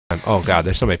Oh god,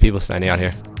 there's so many people standing out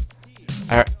here.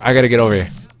 I gotta get over here.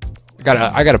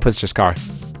 I gotta push this car.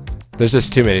 There's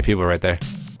just too many people right there.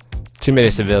 Too many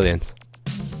civilians.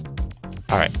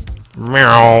 Alright.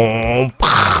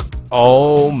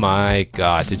 Oh my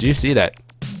god. Did you see that?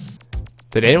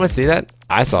 Did anyone see that?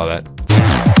 I saw that.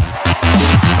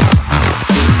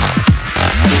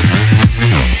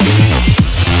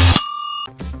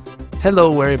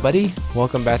 Hello everybody.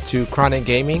 Welcome back to Chronic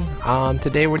Gaming.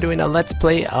 Today we're doing a let's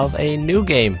play of a new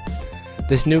game.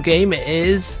 This new game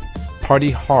is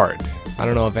Party Hard. I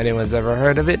don't know if anyone's ever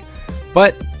heard of it,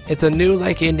 but it's a new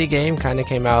indie game. Kind of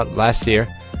came out last year.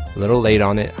 A little late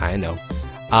on it, I know.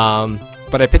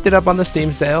 But I picked it up on the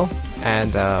Steam sale,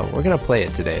 and we're gonna play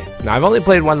it today. Now I've only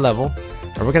played one level,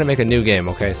 and we're gonna make a new game,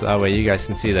 okay? So that way you guys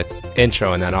can see the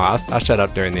intro, and then I'll shut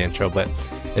up during the intro. But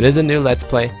it is a new let's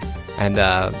play, and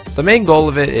the main goal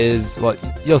of it is, well,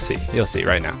 you'll see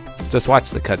right now. Just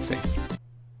watch the cutscene.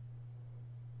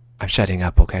 I'm shutting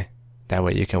up, okay? That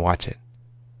way you can watch it.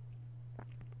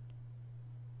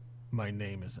 My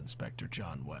name is Inspector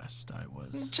John West. I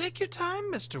was... Take your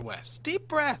time, Mr. West. Deep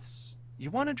breaths. You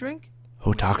want a drink?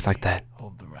 Who talks like that?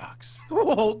 Hold the rocks.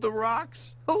 Hold the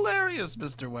rocks. Hilarious,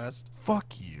 Mr. West.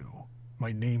 Fuck you.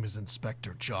 My name is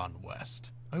Inspector John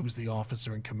West. I was the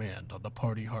officer in command on the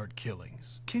Party Hard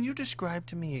killings. Can you describe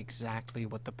to me exactly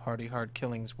what the Party Hard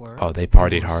killings were? Oh, they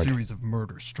partied A hard. series of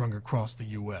murders strung across the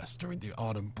U.S. during the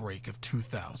autumn break of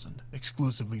 2000,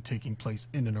 exclusively taking place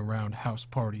in and around house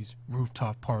parties,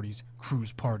 rooftop parties,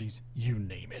 cruise parties, you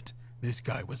name it. This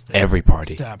guy was there, Every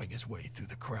party. stabbing his way through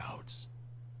the crowds.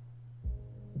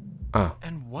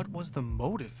 And what was the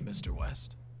motive, Mr.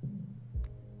 West?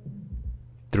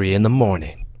 3 in the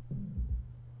morning.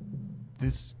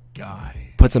 This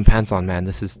guy Put some pants on, man.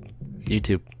 This is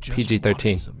YouTube. just PG-13.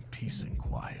 wanted some peace and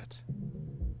quiet.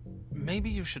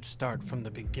 Maybe you should start from the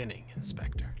beginning,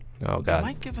 Inspector. Oh It god.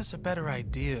 might give us a better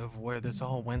idea of where this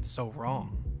all went so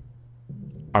wrong.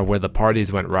 Or where the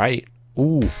parties went right.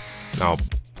 Ooh. No,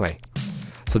 play.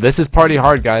 So this is Party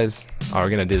Hard, guys. We're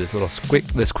gonna do this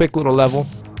quick little level.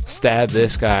 Stab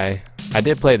this guy. I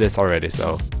did play this already,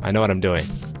 so I know what I'm doing.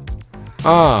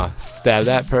 Stab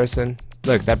that person.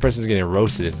 Look, that person's getting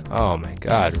roasted. Oh my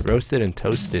god, roasted and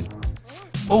toasted.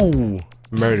 Oh,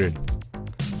 murdered.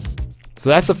 So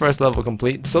that's the first level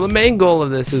complete. So the main goal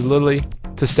of this is literally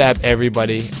to stab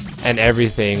everybody and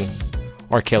everything,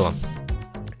 or kill them,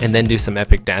 and then do some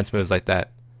epic dance moves like that.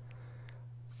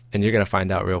 And you're gonna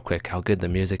find out real quick how good the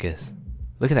music is.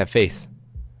 Look at that face.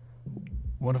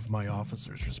 One of my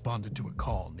officers responded to a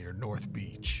call near North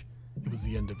Beach. It was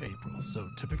the end of April, so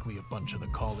typically a bunch of the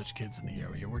college kids in the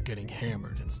area were getting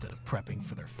hammered instead of prepping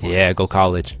for their finals. Yeah, go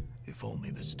college. If only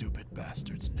the stupid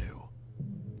bastards knew.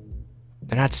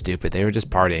 They're not stupid. They were just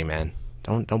partying, man.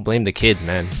 Don't blame the kids,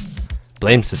 man.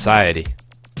 Blame society.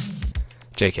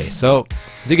 JK. So,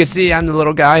 as you can see, I'm the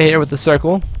little guy here with the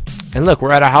circle. And look,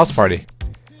 we're at a house party.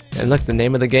 And look, the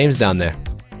name of the game's down there.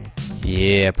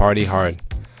 Yeah, Party Hard.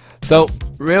 So,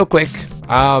 real quick,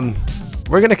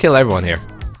 we're gonna kill everyone here.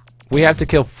 We have to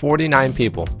kill 49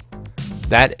 people.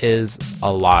 That is a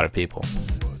lot of people.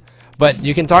 But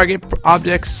you can target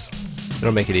objects.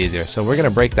 It'll make it easier. So we're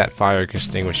gonna break that fire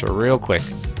extinguisher real quick.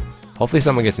 Hopefully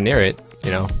someone gets near it,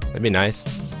 you know, that'd be nice.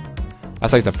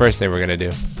 That's like the first thing we're gonna do.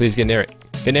 Please get near it.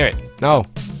 Get near it. No.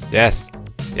 Yes.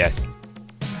 Yes.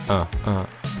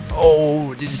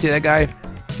 Oh, did you see that guy?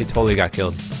 He totally got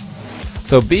killed.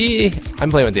 So B, I'm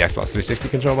playing with the Xbox 360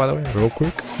 control, by the way, real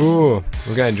quick. Ooh,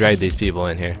 we're gonna drag these people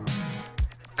in here.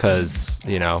 Cause,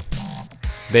 you know,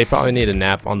 they probably need a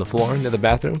nap on the floor near the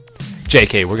bathroom.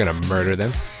 JK, we're gonna murder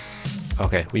them.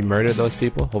 Okay, we murdered those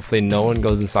people. Hopefully no one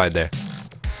goes inside there,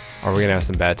 or we're gonna have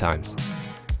some bad times.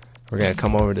 We're gonna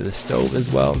come over to the stove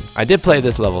as well. I did play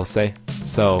this level,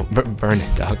 so burn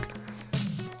it, dog.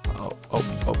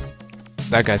 Oh.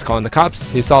 That guy's calling the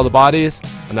cops. He saw the bodies.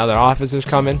 Another officer's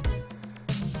coming.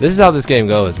 This is how this game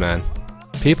goes, man.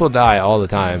 People die all the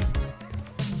time.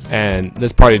 And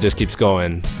this party just keeps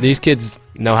going. These kids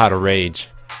know how to rage.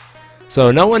 So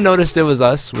no one noticed it was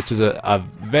us, which is a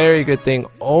very good thing.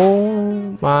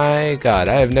 Oh my god,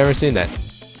 I have never seen that.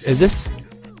 Is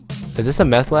this a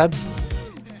meth lab?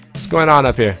 What's going on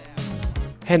up here?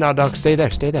 Hey, no, dog, stay there.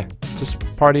 Just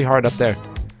party hard up there.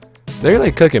 They're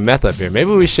like cooking meth up here.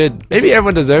 Maybe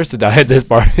everyone deserves to die at this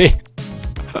party.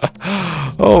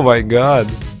 Oh my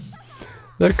god.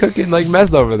 They're cooking like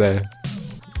meth over there.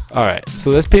 Alright,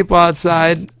 so there's people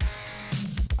outside.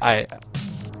 I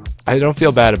don't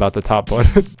feel bad about the top one.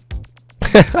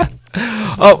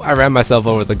 Oh, I ran myself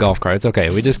over with the golf cart. It's okay.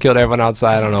 We just killed everyone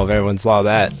outside. I don't know if everyone saw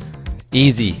that.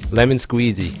 Easy. Lemon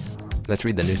squeezy. Let's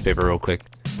read the newspaper real quick.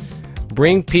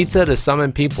 Bring pizza to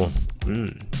summon people.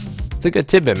 It's a good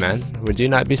tidbit, man. Would you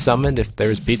not be summoned if there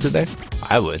was pizza there?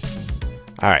 I would.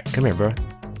 Alright, come here, bro.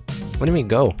 What do you mean,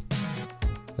 go?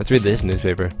 Let's read this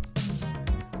newspaper.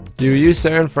 You use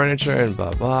certain furniture and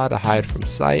blah blah to hide from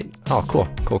sight. Oh, cool,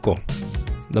 cool, cool.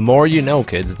 The more you know,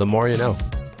 kids, the more you know.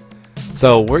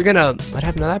 So we're gonna... What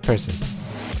happened to that person?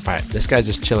 Alright, this guy's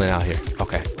just chilling out here.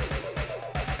 Okay.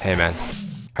 Hey, man.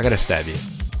 I gotta stab you.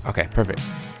 Okay, perfect.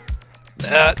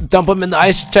 Dump him in the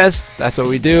ice chest. That's what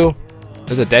we do.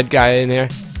 There's a dead guy in here.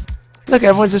 Look,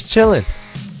 everyone's just chilling.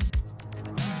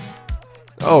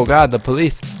 Oh, God, the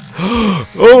police.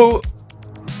 Oh!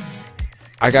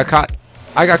 I got caught.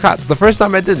 I got caught. The first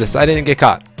time I did this, I didn't get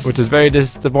caught, which is very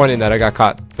disappointing that I got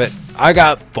caught. But I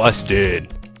got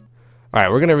busted. Alright,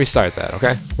 we're going to restart that,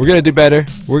 okay? We're going to do better.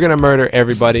 We're going to murder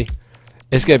everybody.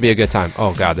 It's going to be a good time.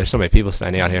 Oh, God, there's so many people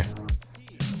standing out here.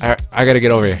 I got to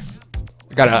get over here.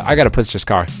 I got to push this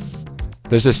car.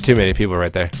 There's just too many people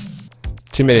right there.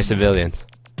 Too many civilians.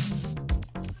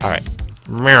 Alright.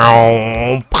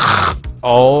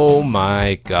 Oh,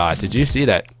 my God. Did you see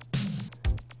that?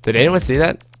 Did anyone see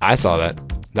that? I saw that.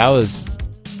 That was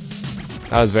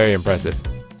very impressive.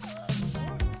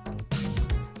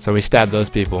 So we stabbed those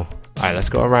people. Alright, let's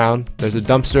go around. There's a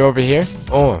dumpster over here.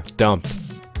 Oh, dumped.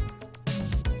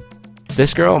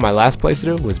 This girl in my last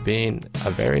playthrough was being a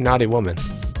very naughty woman.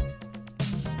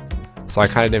 So I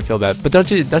kind of didn't feel bad. But don't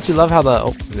you love how the...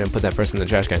 Oh, I didn't put that person in the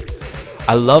trash can.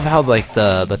 I love how like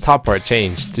the top part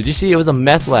changed. Did you see it was a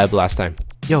meth lab last time?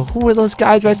 Yo, who were those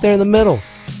guys right there in the middle?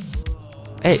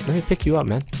 Hey, let me pick you up,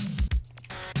 man.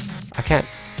 I can't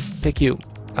pick you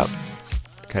up.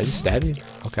 Can I just stab you?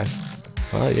 Okay.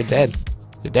 Well, you're dead.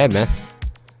 You're dead, man.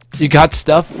 You got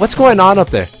stuff? What's going on up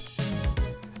there?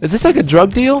 Is this like a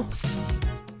drug deal?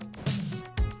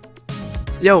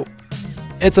 Yo,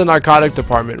 it's a narcotic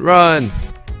department. Run!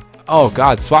 Oh,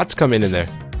 God. SWAT's coming in there.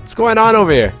 What's going on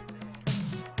over here?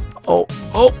 Oh,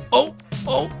 oh, oh,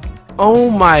 oh.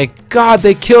 Oh, my God.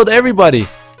 They killed everybody.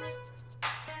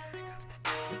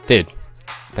 Dude,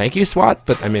 thank you, SWAT,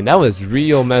 but I mean, that was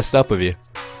real messed up of you.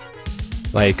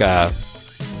 Like,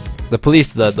 the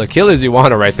police, the killers you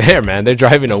want are right there, man. They're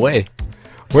driving away.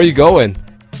 Where are you going?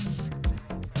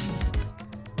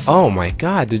 Oh my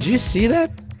God, did you see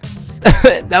that?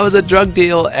 That was a drug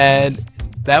deal, and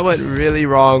that went really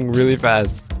wrong really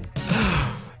fast.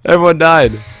 Everyone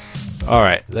died.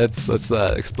 Alright, let's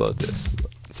explode this.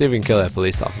 Let's see if we can kill that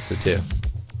police officer, too.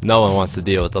 No one wants to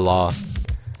deal with the law.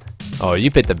 Oh,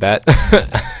 you picked a bet.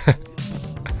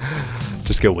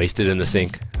 Just get wasted in the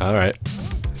sink. Alright.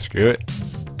 Screw it.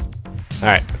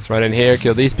 Alright, let's run in here,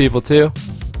 kill these people too.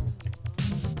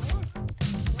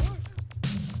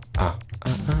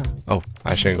 Oh,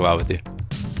 I shouldn't go out with you.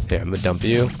 Here, I'm gonna dump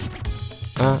you.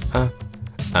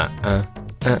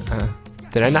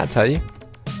 Did I not tell you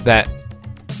that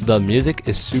the music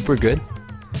is super good?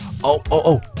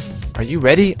 Oh. Are you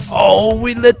ready? Oh,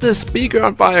 we lit the speaker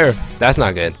on fire. That's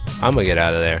not good. I'm gonna get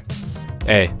out of there.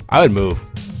 Hey, I would move.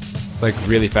 Like,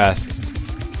 really fast.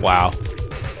 Wow.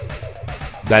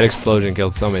 That explosion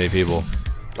killed so many people.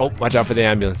 Oh, watch out for the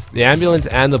ambulance. The ambulance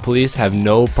and the police have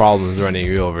no problems running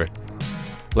you over.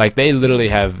 Like, they literally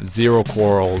have zero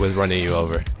quarrel with running you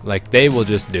over. Like, they will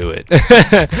just do it.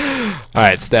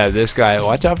 Alright, stab this guy.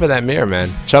 Watch out for that mirror, man.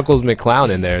 Chuckles McClown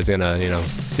in there is gonna, you know,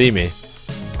 see me.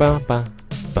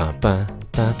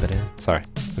 Sorry.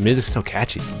 The music's so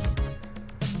catchy.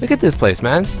 Look at this place,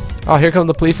 man. Oh, here come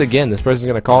the police again. This person's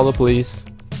gonna call the police.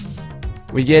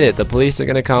 We get it. The police are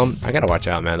gonna come. I gotta watch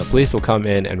out, man. The police will come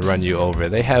in and run you over.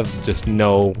 They have just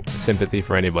no sympathy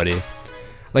for anybody.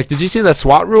 Like, did you see the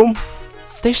SWAT room?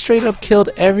 They straight up killed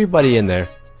everybody in there.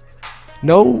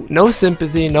 No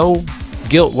sympathy, no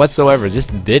guilt whatsoever.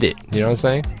 Just did it. You know what I'm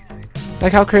saying?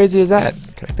 Like, how crazy is that?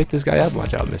 Can I pick this guy up?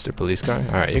 Watch out, Mr. Police Car.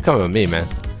 Alright, you're coming with me, man.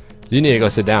 You need to go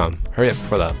sit down. Hurry up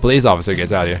before the police officer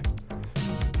gets out here.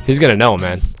 He's gonna know,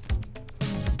 man.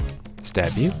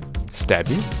 Stab you. Stab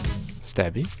you.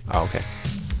 Stab you. Oh, okay.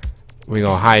 We're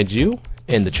gonna hide you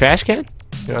in the trash can.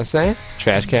 You know what I'm saying? It's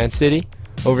trash can city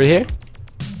over here.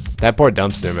 That poor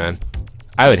dumpster, man.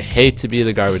 I would hate to be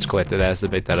the garbage collector that has to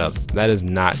pick that up. That is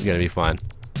not gonna be fun.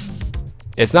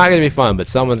 It's not gonna be fun, but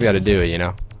someone's gotta do it, you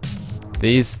know?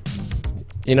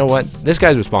 You know what? This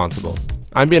guy's responsible.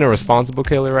 I'm being a responsible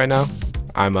killer right now.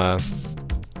 I'm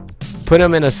put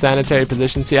him in a sanitary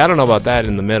position. See, I don't know about that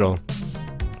in the middle.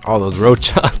 All those road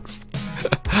chucks.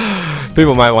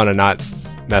 People might want to not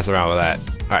mess around with that.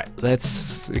 Alright,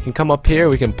 we can come up here.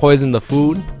 We can poison the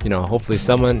food. You know, hopefully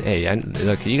someone... Hey,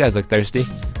 look, you guys look thirsty.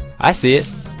 I see it.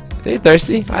 They're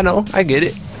thirsty. I know. I get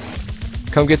it.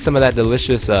 Come get some of that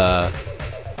delicious... Oh,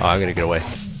 I'm gonna get away.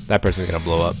 That person's gonna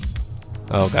blow up.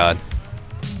 Oh god.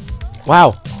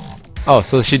 Wow. Oh,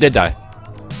 so she did die.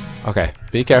 Okay,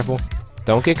 be careful.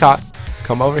 Don't get caught.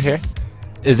 Come over here.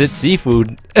 Is it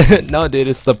seafood? No, dude,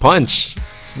 it's the punch.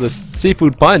 It's the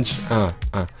seafood punch.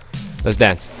 Let's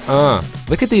dance.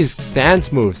 Look at these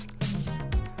dance moves.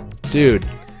 Dude,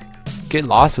 get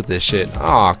lost with this shit.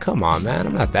 Oh, come on, man.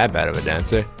 I'm not that bad of a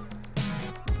dancer.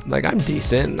 Like, I'm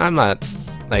decent. I'm not...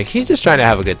 Like, he's just trying to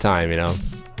have a good time, you know?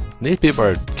 These people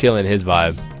are killing his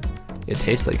vibe. It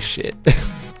tastes like shit.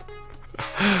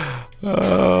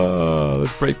 Oh,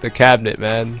 let's break the cabinet,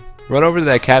 man. Run over to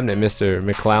that cabinet, Mr.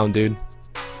 McClown, dude.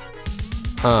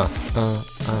 Alright,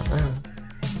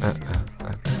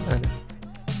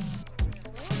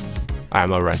 I'm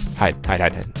gonna run.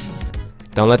 Hide.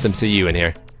 Don't let them see you in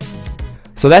here.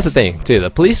 So that's the thing, too. The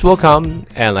police will come,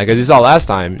 and like as you saw last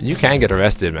time, you can get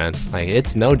arrested, man. Like,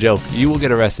 it's no joke. You will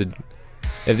get arrested.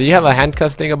 If you have a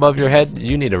handcuff thing above your head,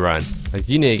 you need to run. Like,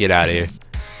 you need to get out of here.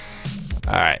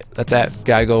 Alright, let that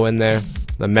guy go in there.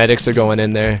 The medics are going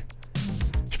in there.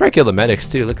 Should probably kill the medics,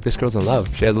 too. Look at this girl's in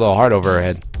love. She has a little heart over her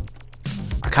head.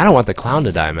 I kind of want the clown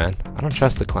to die, man. I don't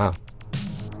trust the clown.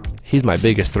 He's my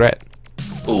biggest threat.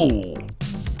 Ooh.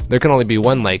 There can only be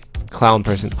one, like, clown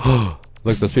person.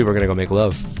 Look, those people are gonna go make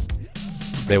love.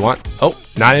 They want... Oh,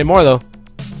 not anymore, though.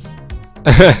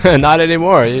 Not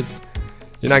anymore. You're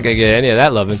not gonna get any of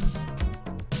that loving.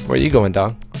 Where are you going,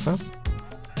 dog? Huh?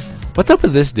 What's up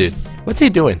with this dude? What's he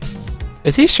doing?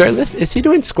 Is he shirtless? Is he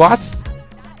doing squats?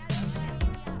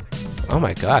 Oh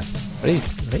my god. What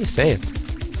are you saying?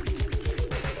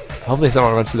 Hopefully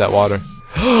someone runs through that water.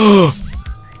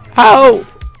 How?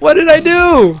 What did I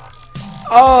do?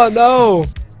 Oh no.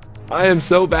 I am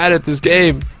so bad at this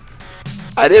game.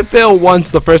 I didn't fail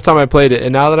once the first time I played it,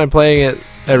 and now that I'm playing it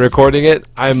and recording it,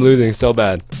 I am losing so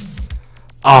bad.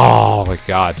 Oh my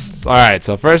god. Alright,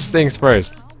 so first things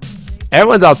first.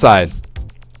 Everyone's outside.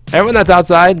 Everyone that's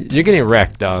outside, you're getting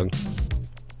wrecked, dog.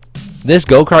 This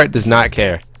go-kart does not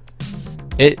care.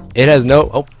 It has no...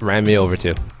 Oh, ran me over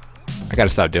too. I gotta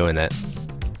stop doing that.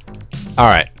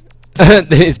 Alright.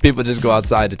 These people just go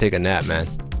outside to take a nap, man.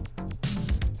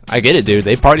 I get it, dude.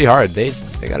 They party hard. They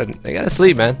gotta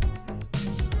sleep, man.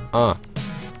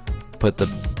 Put the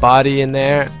body in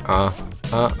there. I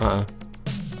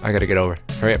gotta get over.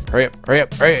 Hurry up.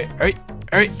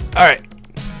 Alright.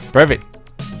 Perfect.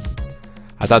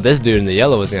 I thought this dude in the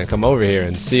yellow was gonna come over here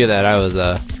and see that I was,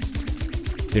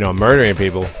 you know, murdering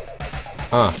people.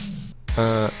 Oh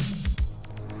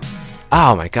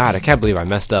my god, I can't believe I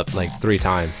messed up like 3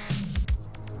 times.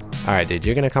 Alright, dude,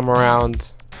 you're gonna come around.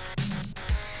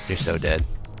 You're so dead.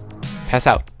 Pass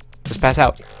out. Just pass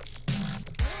out.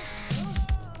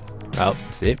 Oh,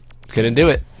 see? Couldn't do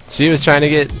it. She was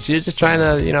just trying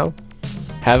to, you know,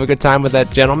 have a good time with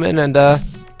that gentleman, and I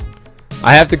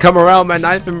have to come around with my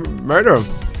knife and murder him.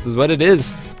 This is what it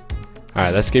is.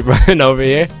 Alright, let's keep running over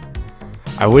here.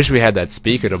 I wish we had that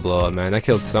speaker to blow up, man. That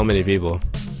killed so many people.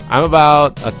 I'm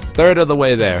about 1/3 of the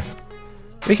way there.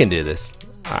 We can do this.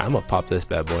 Alright, I'm gonna pop this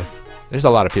bad boy. There's a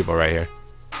lot of people right here.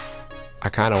 I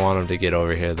kind of want them to get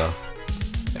over here, though.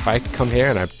 If I come here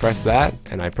and I press that,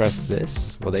 and I press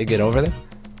this, will they get over there?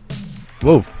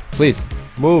 Move, please.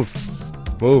 Move.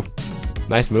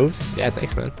 Nice moves. Yeah,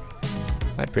 thanks, man.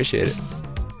 I appreciate it.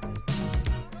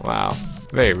 Wow,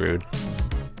 very rude.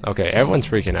 Okay, everyone's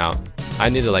freaking out. I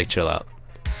need to, like, chill out.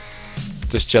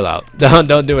 Just chill out.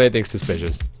 Don't do anything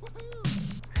suspicious.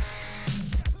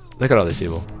 Look at all these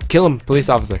people. Kill him, police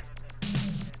officer.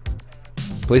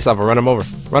 Police officer, run him over.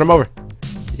 Run him over.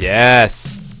 Yes.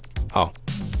 Oh,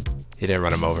 he didn't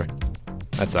run him over.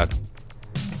 That sucks.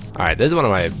 All right, this is one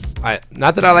of my.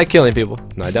 Not that I like killing people.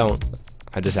 No, I don't.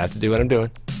 I just have to do what I'm doing.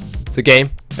 It's a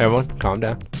game. Everyone, calm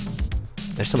down.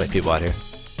 There's so many people out here.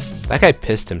 That guy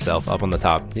pissed himself up on the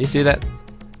top. Do you see that?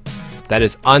 That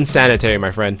is unsanitary,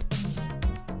 my friend.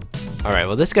 All right.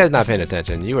 Well, this guy's not paying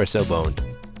attention. You are so boned.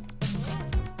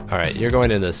 All right, you're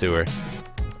going into the sewer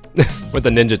with the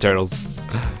Ninja Turtles.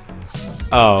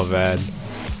 Oh man.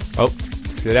 Oh,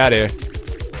 let's get out of here.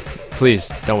 Please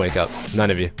don't wake up,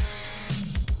 none of you.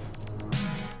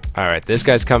 All right, this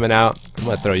guy's coming out. I'm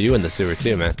gonna throw you in the sewer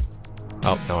too, man.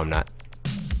 Oh no, I'm not.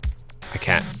 I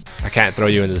can't throw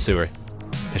you into the sewer.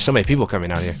 There's so many people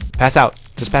coming out here. Pass out.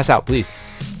 Just pass out, please.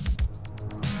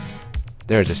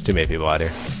 There are just too many people out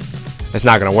here. It's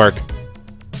not gonna work.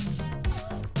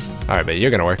 All right, but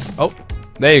you're gonna work. Oh,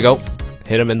 there you go.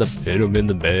 Hit him in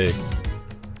the bag.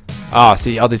 Oh,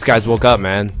 see, all these guys woke up,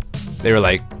 man. They were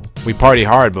like, we party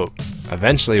hard, but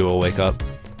eventually we'll wake up.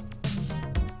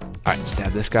 All right,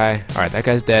 stab this guy. All right, that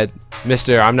guy's dead.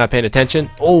 Mister, I'm not paying attention.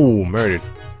 Oh, murdered.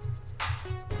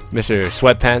 Mr.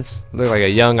 Sweatpants. Look like a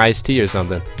young iced tea or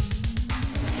something.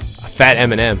 A fat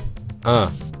M&M.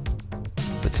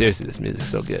 But seriously, this music's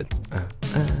so good.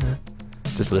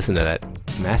 Just listen to that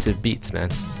massive beats, man.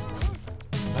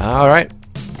 Alright.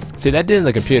 See, that dude in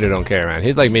the computer don't care, man.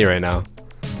 He's like me right now.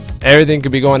 Everything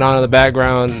could be going on in the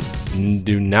background.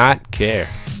 Do not care.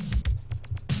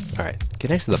 Alright, get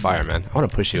next to the fire, man. I want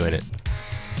to push you in it.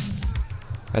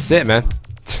 That's it, man.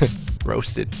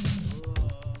 Roasted.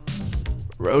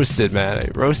 Roasted, man. I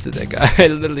roasted that guy. I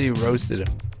literally roasted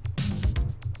him.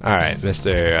 Alright,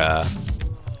 Mr.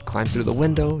 Climb through the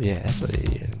window. Yeah, that's what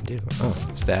you do.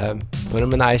 Stab. Put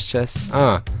him in the ice chest.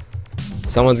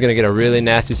 Someone's gonna get a really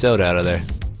nasty soda out of there.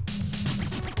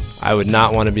 I would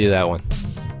not want to be that one.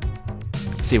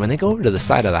 See, when they go over to the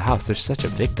side of the house, they're such a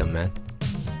victim, man.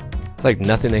 It's like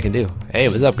nothing they can do. Hey,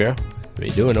 what's up, girl? What are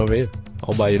you doing over here?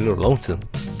 All by your little lonesome.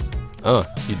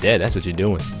 You dead. That's what you're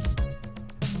doing.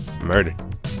 Murdered.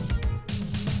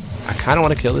 I kind of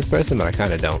want to kill this person, but I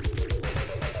kind of don't.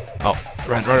 Oh,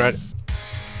 run, run, run.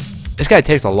 This guy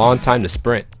takes a long time to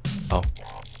sprint. Oh.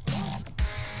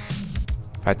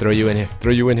 If I throw you in here,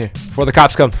 before the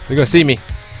cops come, they're gonna see me.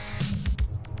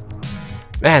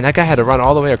 Man, that guy had to run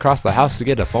all the way across the house to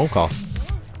get a phone call.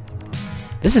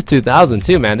 This is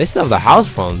 2002, man. They still have the house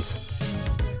phones.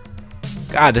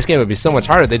 God, this game would be so much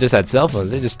harder if they just had cell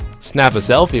phones. They just snap a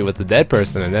selfie with the dead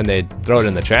person and then they throw it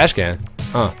in the trash can.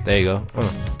 There you go.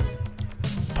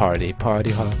 Party,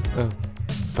 party hard.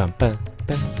 Bum, bum,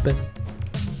 bum, bum.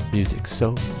 Music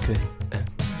so good.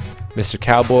 Mr.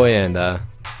 Cowboy and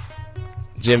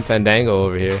Jim Fandango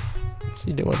over here. What's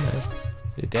he doing, man?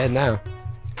 You're dead now.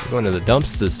 You're going to the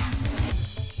dumpsters.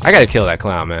 I gotta kill that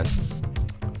clown, man.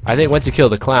 I think once you kill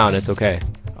the clown, it's okay.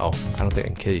 Oh, I don't think I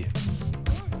can kill you.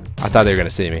 I thought they were gonna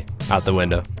see me out the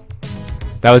window.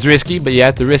 That was risky, but you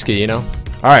have to risk it, you know.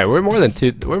 All right, we're more than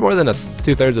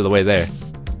 2/3 of the way there.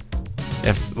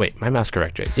 Wait, my mouse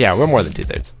correct, right? Yeah, we're more than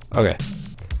 2/3. Okay,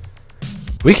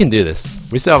 we can do this.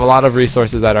 We still have a lot of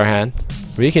resources at our hand.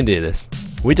 We can do this.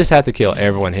 We just have to kill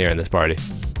everyone here in this party.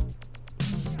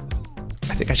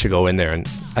 I think I should go in there and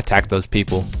attack those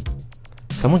people.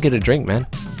 Someone get a drink, man.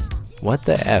 What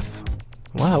the F?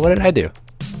 Wow, what did I do?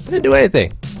 I didn't do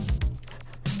anything.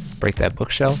 Break that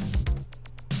bookshelf.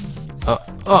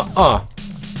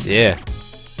 Yeah.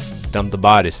 Dump the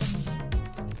bodies.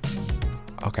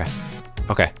 Okay.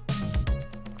 Okay.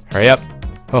 Hurry up.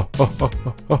 Oh.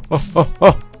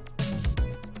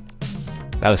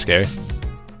 That was scary.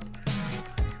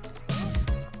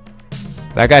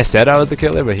 That guy said I was the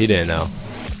killer, but he didn't know.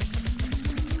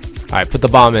 Alright, put the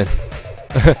bomb in.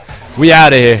 We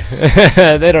out of here.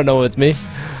 They don't know it's me.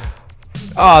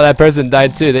 Oh, that person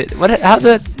died too. How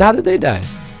did they die?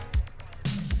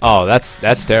 Oh,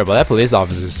 that's terrible. That police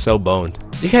officer is so boned.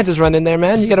 You can't just run in there,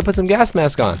 man. You gotta put some gas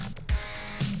mask on.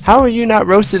 How are you not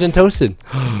roasted and toasted?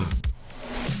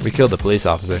 We killed the police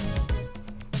officer.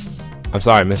 I'm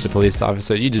sorry, Mr. Police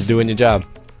Officer. You just doing your job.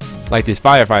 Like these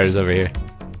firefighters over here.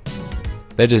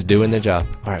 They're just doing their job.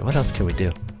 Alright, what else can we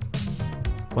do?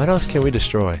 What else can we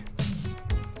destroy?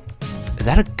 Is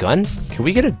that a gun? Can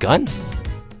we get a gun?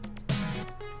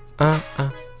 Come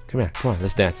here. Come on,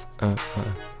 let's dance.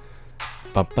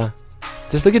 Bumpa.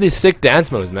 Just look at these sick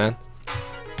dance moves, man.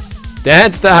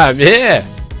 Dance time, yeah!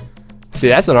 See,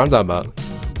 that's what I'm talking about.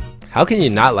 How can you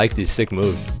not like these sick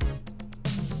moves?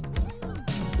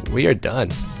 We are done.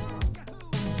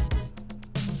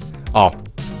 Oh.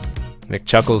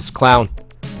 McChuckles clown.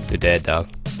 You're dead, dog.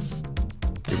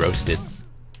 You're roasted.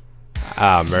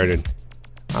 Murdered.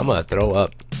 I'm gonna throw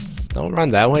up. Don't run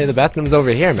that way. The bathroom's over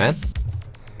here, man.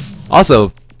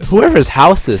 Also, whoever's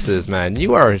house this is, man,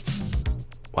 you are...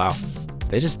 Wow.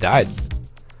 They just died.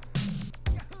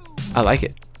 I like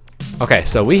it. Okay,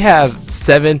 so we have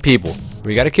 7 people.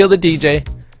 We gotta kill the DJ.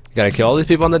 We gotta kill all these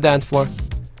people on the dance floor.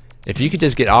 If you could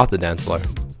just get off the dance floor.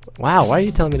 Wow, why are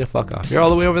you telling me to fuck off? You're all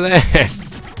the way over there.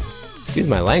 Excuse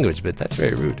my language, but that's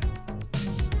very rude.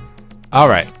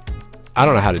 Alright. I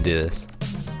don't know how to do this.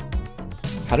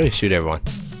 How do we shoot everyone?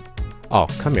 Oh,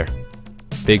 come here.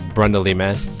 Big brundly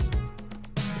man.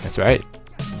 That's right.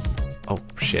 Oh,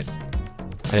 shit.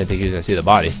 I didn't think he was gonna see the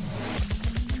body.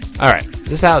 Alright,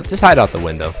 just hide out the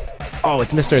window. Oh,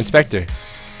 it's Mr. Inspector.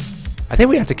 I think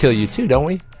we have to kill you too, don't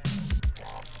we?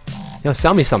 Yo,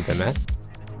 sell me something, man.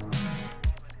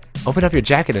 Open up your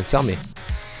jacket and sell me.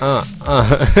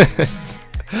 The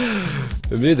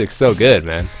music's so good,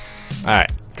 man.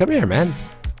 Alright, come here, man.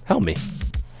 Help me.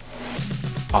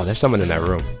 Oh, there's someone in that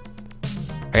room.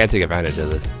 I gotta take advantage of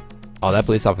this. Oh, that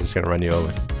police officer's gonna run you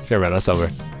over. He's gonna run us over.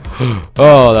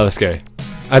 Oh, that was scary.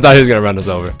 I thought he was gonna run us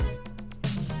over.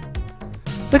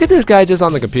 Look at this guy just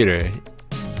on the computer.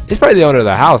 He's probably the owner of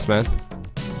the house, man.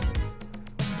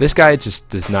 This guy just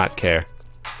does not care.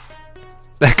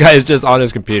 That guy is just on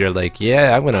his computer like,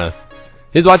 yeah, I'm gonna...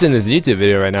 He's watching this YouTube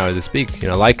video right now as I speak. You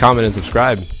know, like, comment, and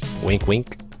subscribe. Wink,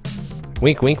 wink.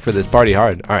 Wink, wink for this party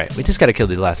hard. Alright, we just gotta kill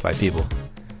these last 5 people.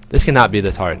 This cannot be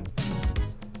this hard.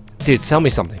 Dude, sell me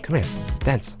something. Come here.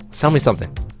 Dance. Sell me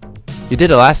something. You did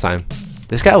it last time.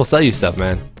 This guy will sell you stuff,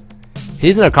 man.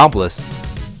 He's an accomplice.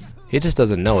 He just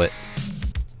doesn't know it.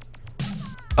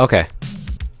 Okay.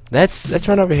 Let's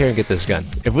run over here and get this gun.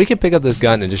 If we can pick up this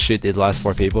gun and just shoot these last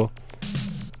 4 people,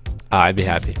 I'd be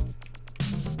happy.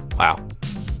 Wow.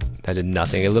 That did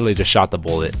nothing. It literally just shot the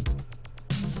bullet.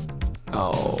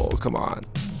 Oh, come on.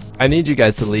 I need you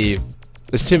guys to leave.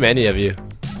 There's too many of you.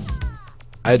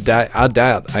 I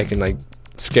doubt I can, like,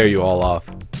 scare you all off.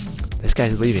 This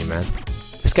guy's leaving, man.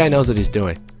 This guy knows what he's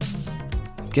doing.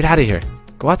 Get out of here.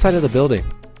 Go outside of the building.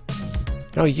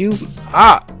 No, you...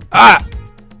 Ow!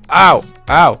 Ow!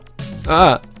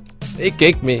 He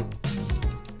kicked me.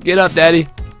 Get up, daddy.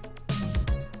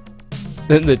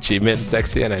 The achievement is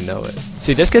sexy, and I know it.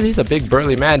 See, just because he's a big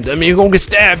burly man doesn't mean you're gonna get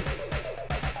stabbed.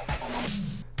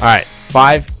 Alright,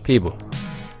 5 people.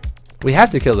 We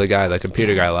have to kill the guy, the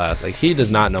computer guy, last. Like, he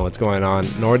does not know what's going on,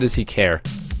 nor does he care.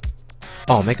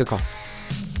 Oh, make a call.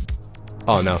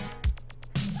 Oh, no.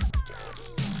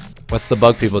 What's the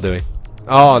bug people doing?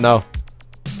 Oh, no.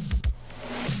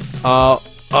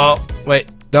 Oh, wait.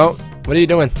 Don't. What are you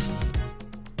doing?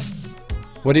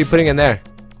 What are you putting in there?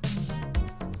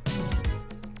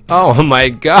 Oh, my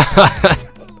God.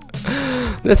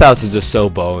 This house is just so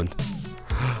boned.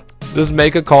 Just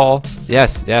make a call.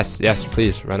 Yes, yes, yes,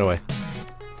 please, run away.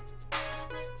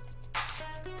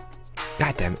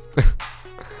 God damn it.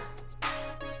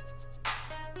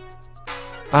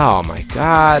 Oh my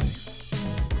God.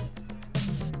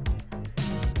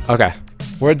 Okay,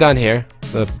 we're done here.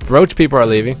 The roach people are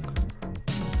leaving.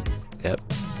 Yep.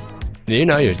 You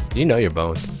know you're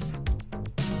boned.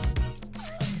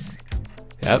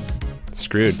 Yep.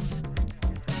 Screwed.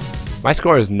 My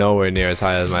score is nowhere near as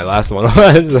high as my last one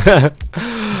was.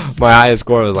 My highest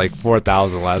score was like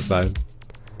 4,000 last time.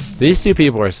 These 2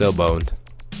 people are so boned.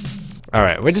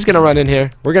 Alright, we're just gonna run in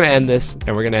here. We're gonna end this,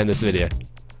 and we're gonna end this video.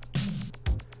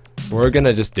 We're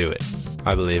gonna just do it.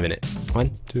 I believe in it.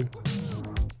 1, 2.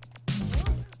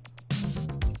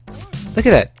 Look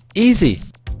at that. Easy.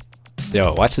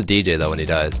 Yo, watch the DJ though when he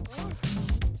dies.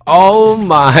 Oh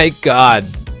my God.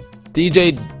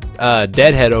 DJ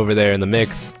Deadhead over there in the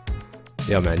mix.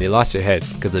 Yo, man, you lost your head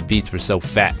because the beats were so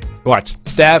fat. Watch.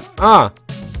 Stab.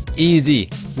 Easy.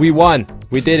 We won.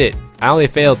 We did it. I only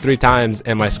failed 3 times,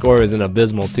 and my score is an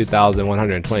abysmal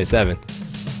 2,127.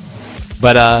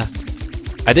 But,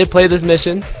 I did play this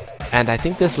mission, and I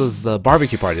think this was the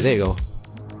barbecue party. There you go.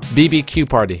 BBQ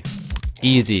party.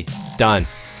 Easy. Done.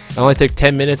 It only took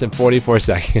 10 minutes and 44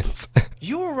 seconds.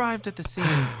 You arrived at the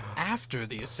scene after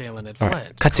the assailant had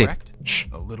fled, cutscene. correct? Shh.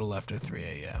 A little after 3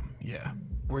 a.m., yeah.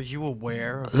 Were you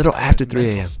aware of A little his after 3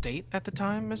 mental a.m. state at the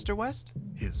time, Mr. West?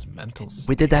 His mental state.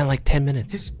 We did that in like 10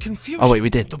 minutes. His confusion. Oh, wait, we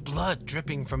did. The blood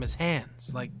dripping from his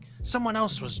hands, like someone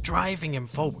else was driving him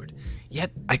forward.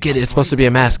 Yet I get it. It's supposed to be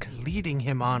a mask. leading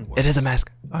him onward. It is a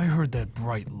mask. I heard that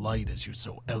bright light, as you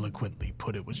so eloquently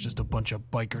put it, was just a bunch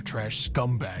of biker trash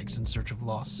scumbags in search of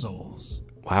lost souls.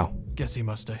 Wow. Guess he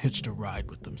must have hitched a ride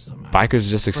with them somehow. Bikers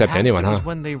just accept Perhaps anyone, it was huh?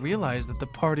 when they realized that the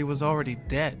party was already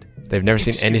dead. They've never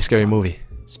seen any Excuse scary me. movie.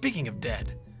 Speaking of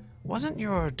dead, wasn't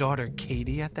your daughter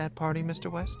Katie at that party,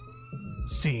 Mr. West?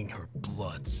 Seeing her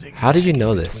blood zigzag How did you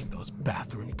know this? between those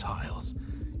bathroom tiles,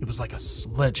 it was like a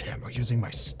sledgehammer using my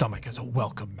stomach as a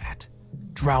welcome mat,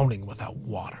 drowning without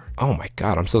water. Oh my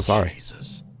God, I'm so sorry.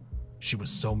 Jesus. She was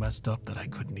so messed up that I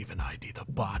couldn't even ID the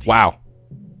body. Wow.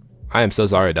 I am so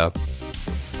sorry, dog.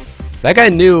 That guy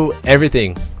knew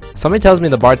everything. Somebody tells me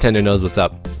the bartender knows what's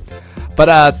up.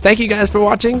 But thank you guys for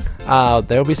watching.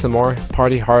 There will be some more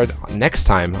Party Hard next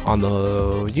time on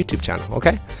the YouTube channel,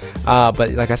 okay?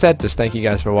 But like I said, just thank you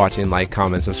guys for watching. Like,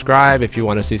 comment, subscribe if you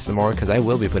want to see some more, because I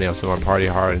will be putting up some more Party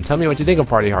Hard. And tell me what you think of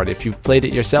Party Hard if you've played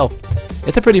it yourself.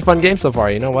 It's a pretty fun game so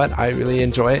far. You know what? I really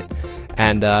enjoy it.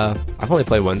 And I've only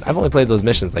played one. I've only played those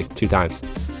missions like 2 times.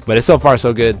 But it's so far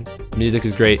so good. Music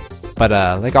is great. But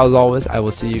like as always, I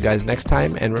will see you guys next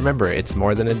time. And remember, it's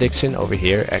more than addiction over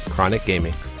here at Chronic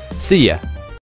Gaming. See ya!